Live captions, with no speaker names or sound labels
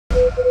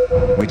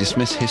We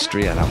dismiss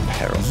history at our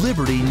peril.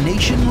 Liberty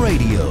Nation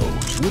Radio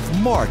with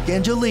Mark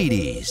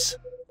Angelides.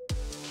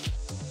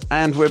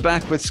 And we're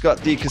back with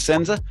Scott D.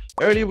 Cosenza.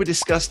 Earlier we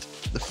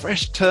discussed the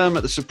fresh term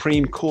at the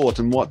Supreme Court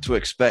and what to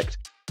expect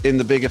in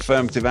the big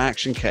affirmative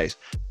action case.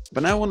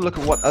 But now I want to look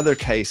at what other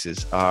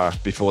cases are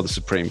before the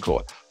Supreme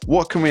Court.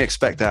 What can we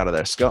expect out of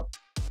there, Scott?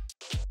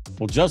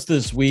 Well, just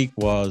this week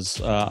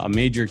was a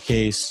major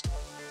case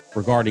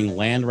regarding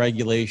land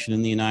regulation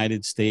in the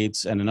United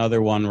States and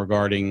another one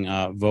regarding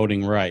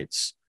voting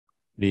rights.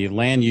 The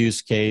land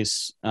use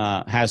case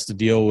has to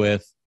deal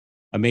with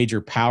a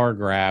major power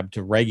grab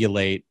to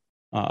regulate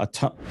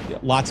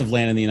lots of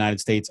land in the United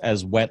States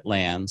as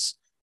wetlands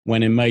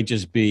when it might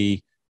just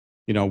be,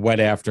 wet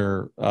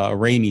after a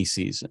rainy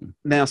season.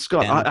 Now,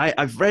 Scott,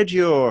 I've read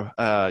your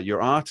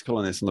article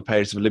on this on the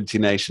pages of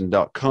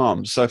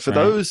libertynation.com. So for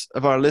those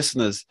of our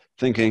listeners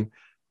thinking,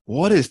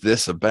 what is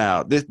this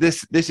about?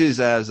 This is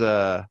as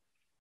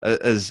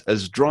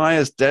dry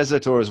as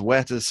desert or as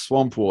wet as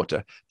swamp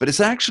water, but it's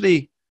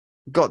actually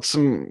got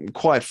some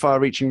quite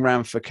far-reaching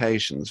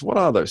ramifications. What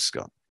are those,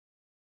 Scott?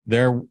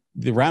 The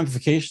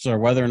ramifications are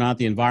whether or not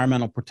the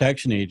Environmental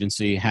Protection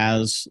Agency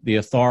has the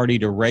authority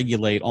to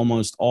regulate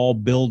almost all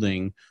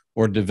building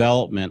or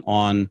development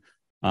on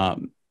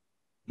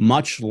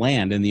much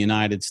land in the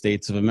United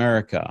States of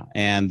America.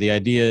 And the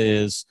idea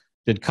is,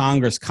 did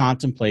Congress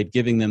contemplate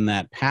giving them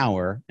that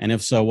power? And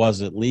if so,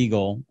 was it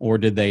legal or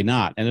did they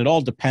not? And it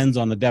all depends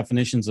on the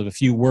definitions of a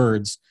few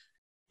words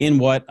in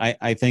what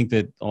I think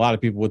that a lot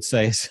of people would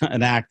say is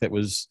an act that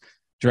was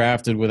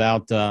drafted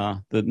without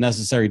the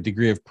necessary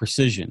degree of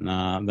precision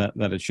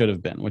that it should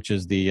have been, which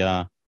is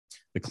the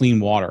Clean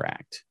Water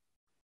Act.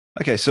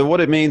 Okay, so what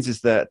it means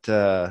is that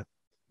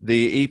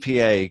the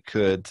EPA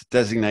could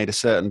designate a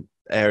certain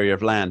area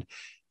of land,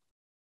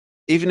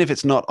 even if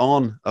it's not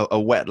on a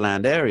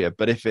wetland area,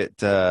 but if it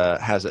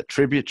has a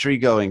tributary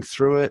going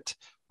through it,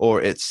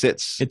 or it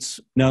sits...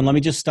 No, let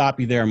me just stop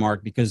you there,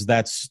 Mark, because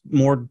that's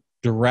more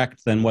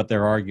direct than what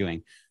they're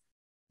arguing.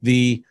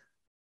 The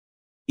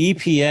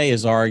EPA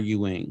is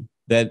arguing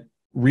that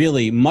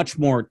really much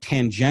more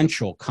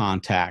tangential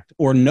contact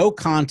or no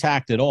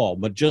contact at all,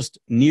 but just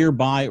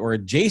nearby or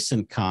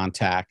adjacent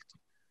contact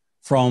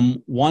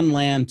from one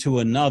land to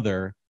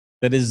another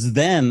that is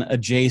then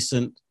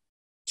adjacent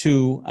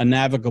to a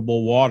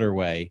navigable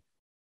waterway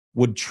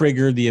would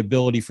trigger the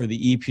ability for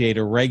the EPA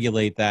to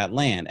regulate that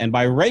land. And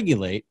by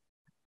regulate,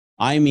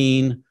 I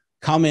mean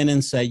come in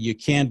and say you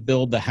can't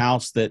build the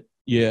house that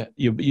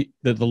the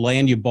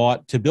land you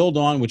bought to build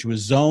on, which was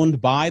zoned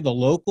by the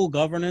local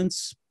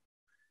governance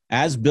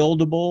as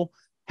buildable,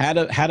 had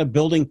a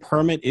building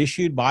permit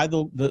issued by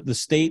the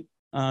state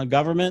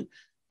government,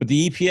 but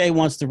the EPA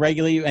wants to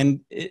regulate you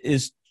and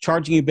is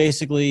charging you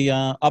basically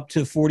up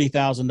to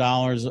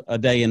 $40,000 a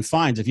day in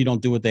fines if you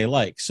don't do what they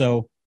like.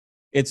 So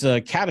it's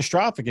a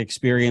catastrophic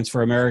experience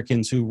for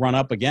Americans who run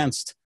up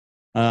against,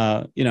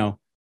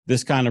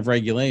 this kind of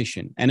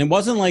regulation. And it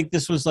wasn't like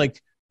this was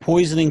like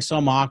poisoning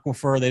some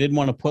aquifer. They didn't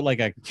want to put like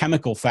a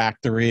chemical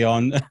factory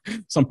on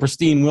some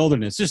pristine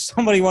wilderness. Just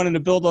somebody wanted to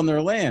build on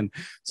their land,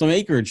 some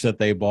acreage that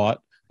they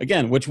bought,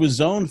 again, which was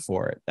zoned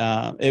for it.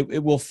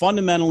 It will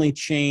fundamentally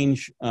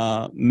change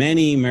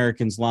many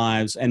Americans'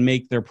 lives and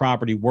make their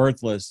property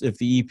worthless if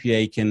the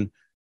EPA can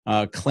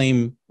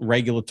claim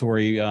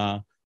regulatory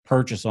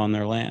purchase on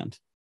their land.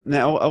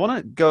 Now, I want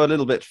to go a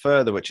little bit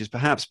further, which is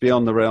perhaps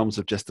beyond the realms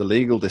of just a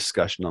legal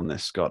discussion on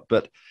this, Scott.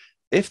 But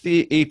if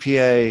the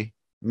EPA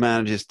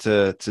manages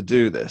to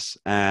do this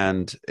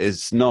and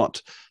is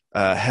not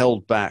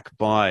held back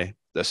by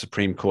the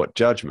Supreme Court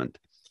judgment,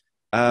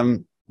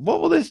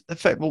 what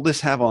effect will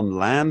this have on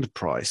land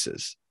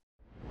prices?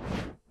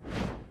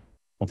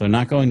 Well, they're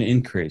not going to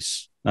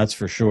increase, that's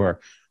for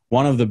sure.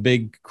 One of the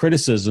big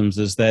criticisms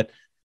is that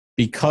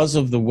because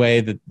of the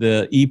way that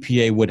the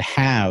EPA would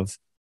have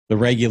the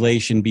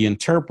regulation be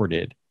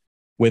interpreted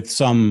with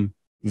some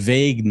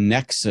vague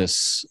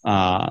nexus,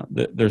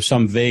 there's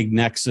some vague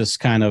nexus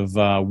kind of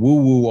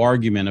woo-woo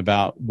argument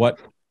about what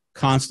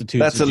constitutes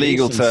That's a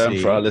legal term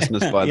for our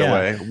listeners, by the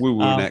way,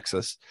 woo-woo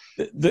nexus.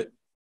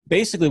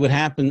 Basically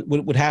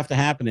what would have to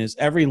happen is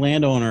every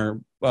landowner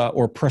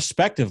or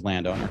prospective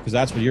landowner, because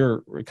that's what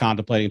you're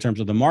contemplating in terms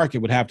of the market,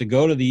 would have to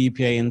go to the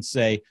EPA and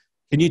say,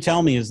 can you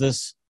tell me, is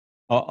this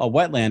a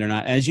wetland or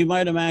not? As you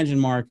might imagine,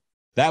 Mark,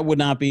 that would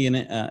not be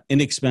an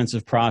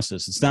inexpensive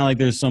process. It's not like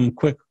there's some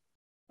quick,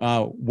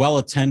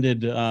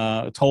 well-attended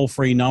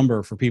toll-free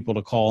number for people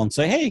to call and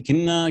say, hey,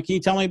 can you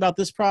tell me about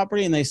this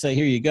property? And they say,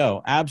 here you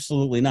go.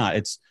 Absolutely not.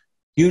 It's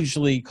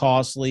hugely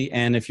costly.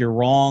 And if you're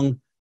wrong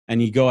and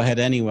you go ahead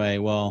anyway,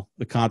 well,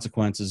 the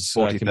consequences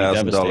can be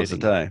devastating. $40,000 a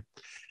day.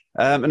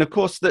 And of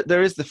course,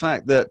 there is the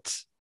fact that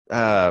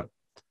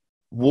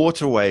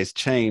waterways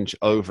change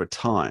over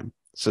time.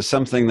 So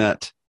something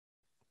that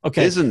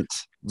isn't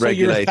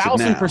regulated now.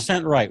 So you're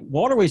 1,000% right.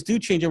 Waterways do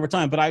change over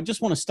time, but I just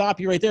want to stop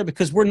you right there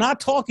because we're not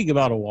talking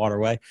about a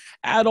waterway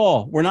at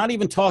all. We're not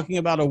even talking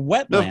about a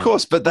wetland. No, of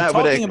course, but that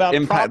would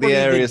impact the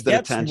areas that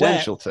are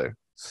tangential to.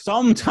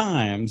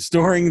 sometimes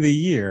during the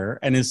year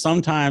and is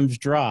sometimes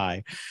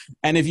dry.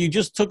 And if you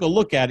just took a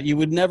look at it, you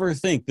would never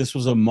think this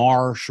was a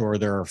marsh or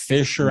there are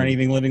fish or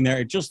anything living there.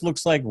 It just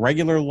looks like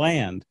regular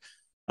land.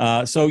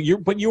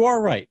 But you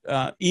are right.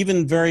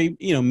 Even very,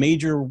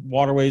 major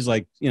waterways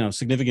like,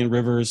 significant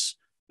rivers,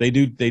 they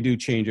do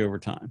change over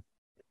time.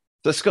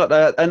 So Scott,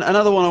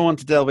 another one I want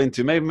to delve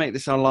into, maybe make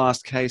this our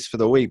last case for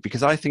the week,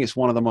 because I think it's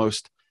one of the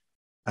most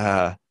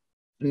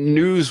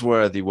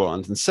newsworthy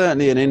ones, and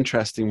certainly an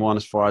interesting one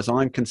as far as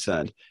I'm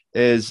concerned,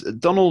 is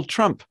Donald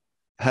Trump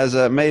has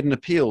made an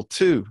appeal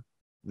to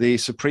the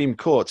Supreme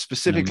Court,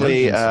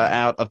 specifically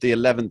out of the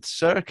 11th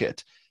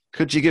Circuit.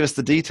 Could you give us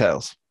the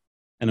details?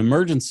 An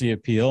emergency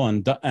appeal,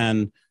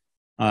 and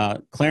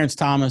Clarence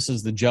Thomas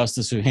is the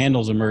justice who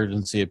handles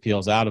emergency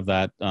appeals out of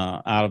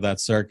that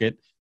circuit,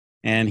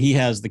 and he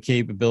has the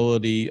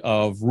capability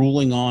of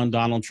ruling on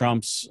Donald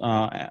Trump's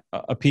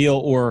appeal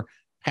or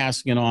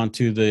passing it on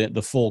to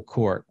the full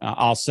court.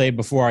 I'll say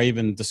before I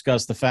even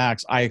discuss the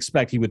facts, I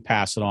expect he would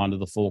pass it on to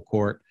the full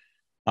court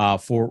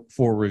for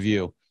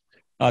review.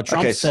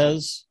 Trump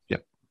says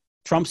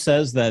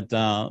that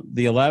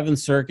the 11th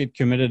Circuit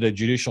committed a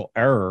judicial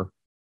error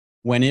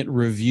when it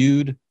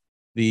reviewed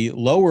the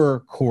lower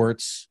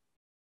court's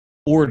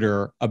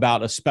order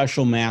about a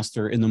special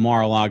master in the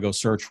Mar-a-Lago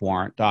search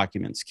warrant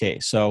documents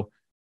case. So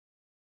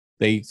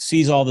they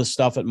seize all this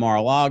stuff at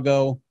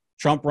Mar-a-Lago.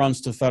 Trump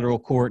runs to federal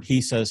court.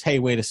 He says, hey,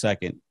 wait a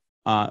second.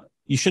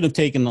 You should have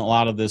taken a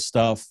lot of this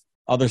stuff,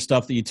 other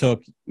stuff that you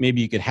took.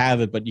 Maybe you could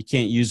have it, but you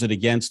can't use it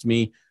against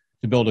me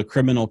to build a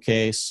criminal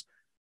case.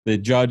 The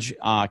judge,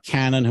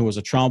 Cannon, who was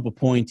a Trump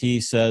appointee,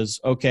 says,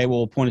 okay,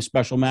 we'll appoint a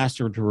special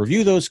master to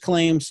review those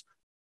claims,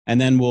 and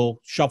then we'll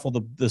shuffle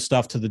the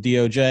stuff to the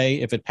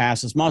DOJ if it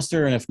passes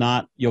muster, and if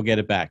not, you'll get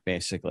it back,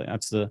 basically.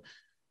 That's the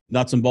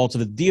nuts and bolts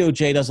of it.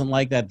 DOJ doesn't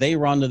like that. They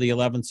run to the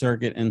 11th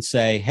Circuit and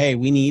say, hey,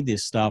 we need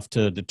this stuff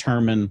to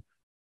determine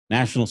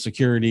national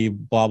security,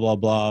 blah, blah,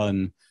 blah,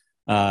 and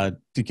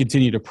to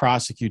continue to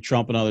prosecute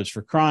Trump and others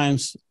for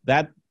crimes.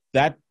 That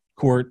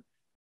court,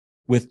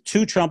 with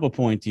 2 Trump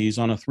appointees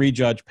on a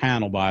 3-judge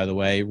panel, by the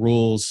way,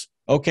 rules,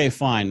 okay,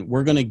 fine,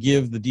 we're going to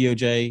give the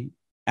DOJ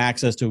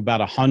access to about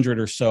 100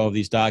 or so of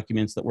these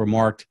documents that were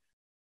marked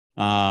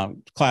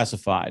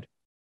classified.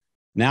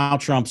 Now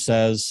Trump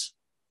says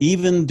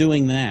even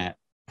doing that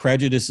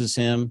prejudices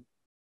him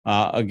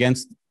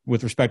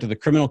with respect to the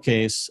criminal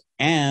case,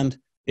 and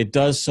it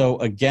does so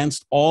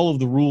against all of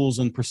the rules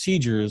and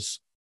procedures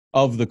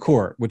of the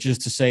court, which is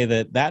to say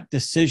that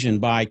decision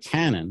by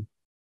Cannon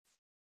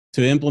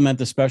to implement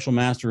the special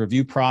master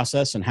review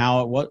process and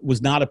how it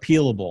was not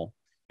appealable,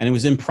 and it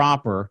was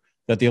improper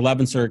that the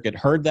 11th Circuit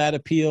heard that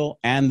appeal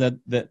and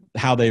that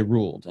how they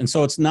ruled. And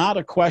so it's not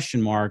a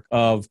question mark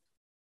of,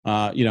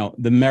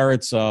 the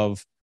merits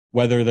of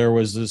whether there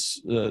was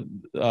this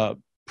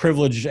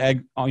privileged,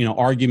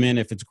 argument,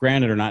 if it's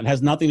granted or not. It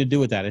has nothing to do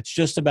with that. It's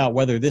just about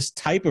whether this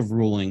type of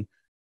ruling,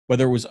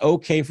 whether it was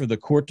okay for the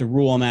court to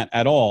rule on that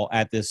at all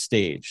at this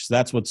stage. So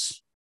that's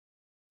what's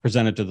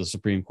presented to the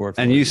Supreme Court.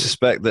 And you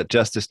suspect that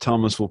Justice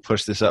Thomas will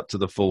push this up to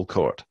the full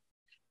court?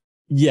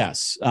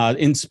 Yes,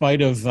 in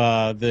spite of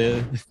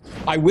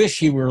I wish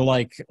he were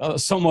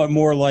somewhat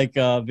more like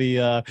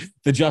the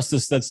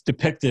justice that's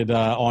depicted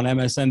on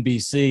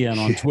MSNBC and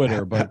on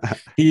Twitter, but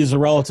he is a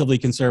relatively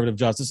conservative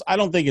justice. I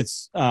don't think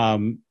it's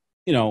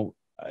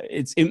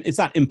it's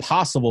not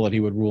impossible that he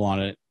would rule on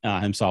it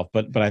himself,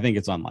 but I think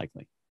it's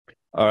unlikely.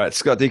 All right,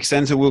 Scott D.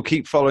 Cosenza, we'll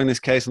keep following this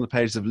case on the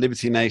pages of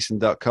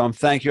libertynation.com.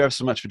 Thank you ever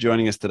so much for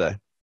joining us today.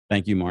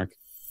 Thank you, Mark.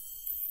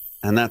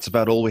 And that's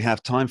about all we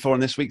have time for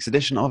in this week's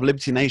edition of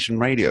Liberty Nation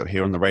Radio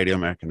here on the Radio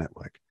America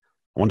Network.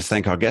 I want to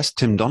thank our guests,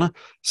 Tim Donner,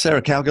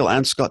 Sarah Calgill,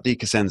 and Scott D.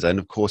 Cosenza, and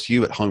of course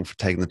you at home for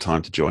taking the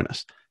time to join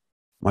us.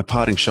 My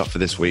parting shot for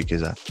this week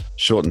is a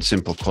short and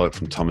simple quote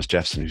from Thomas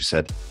Jefferson, who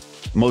said,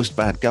 "Most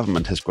bad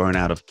government has grown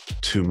out of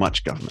too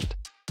much government."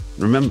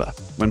 Remember,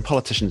 when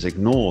politicians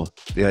ignore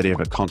the idea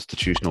of a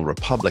constitutional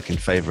republic in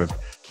favor of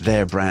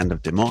their brand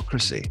of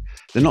democracy,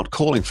 they're not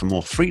calling for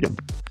more freedom,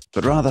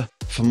 but rather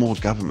for more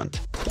government.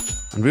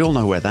 And we all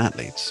know where that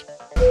leads.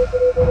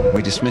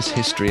 We dismiss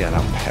history at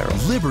our peril.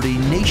 Liberty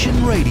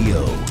Nation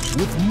Radio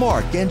with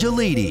Mark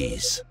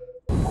Angelides.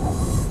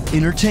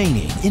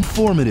 Entertaining,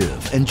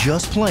 informative, and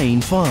just plain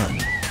fun.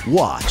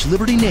 Watch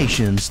Liberty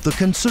Nation's The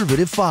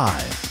Conservative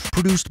 5.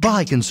 Produced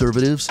by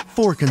conservatives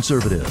for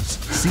conservatives.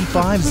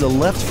 C5's The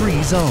Left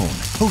Free Zone.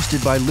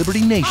 Hosted by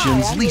Liberty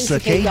Nation's Lisa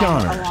K.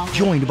 Donner.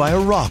 Joined by a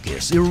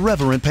raucous,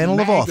 irreverent panel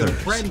of authors.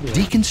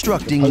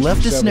 Deconstructing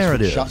leftist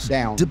narratives.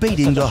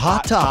 Debating the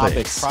hot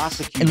topics.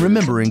 And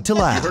remembering to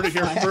laugh.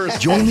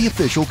 Join the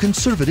official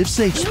conservative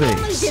safe space. You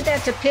only did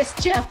that to piss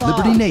Jeff off.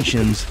 Liberty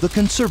Nation's The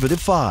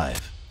Conservative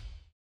 5.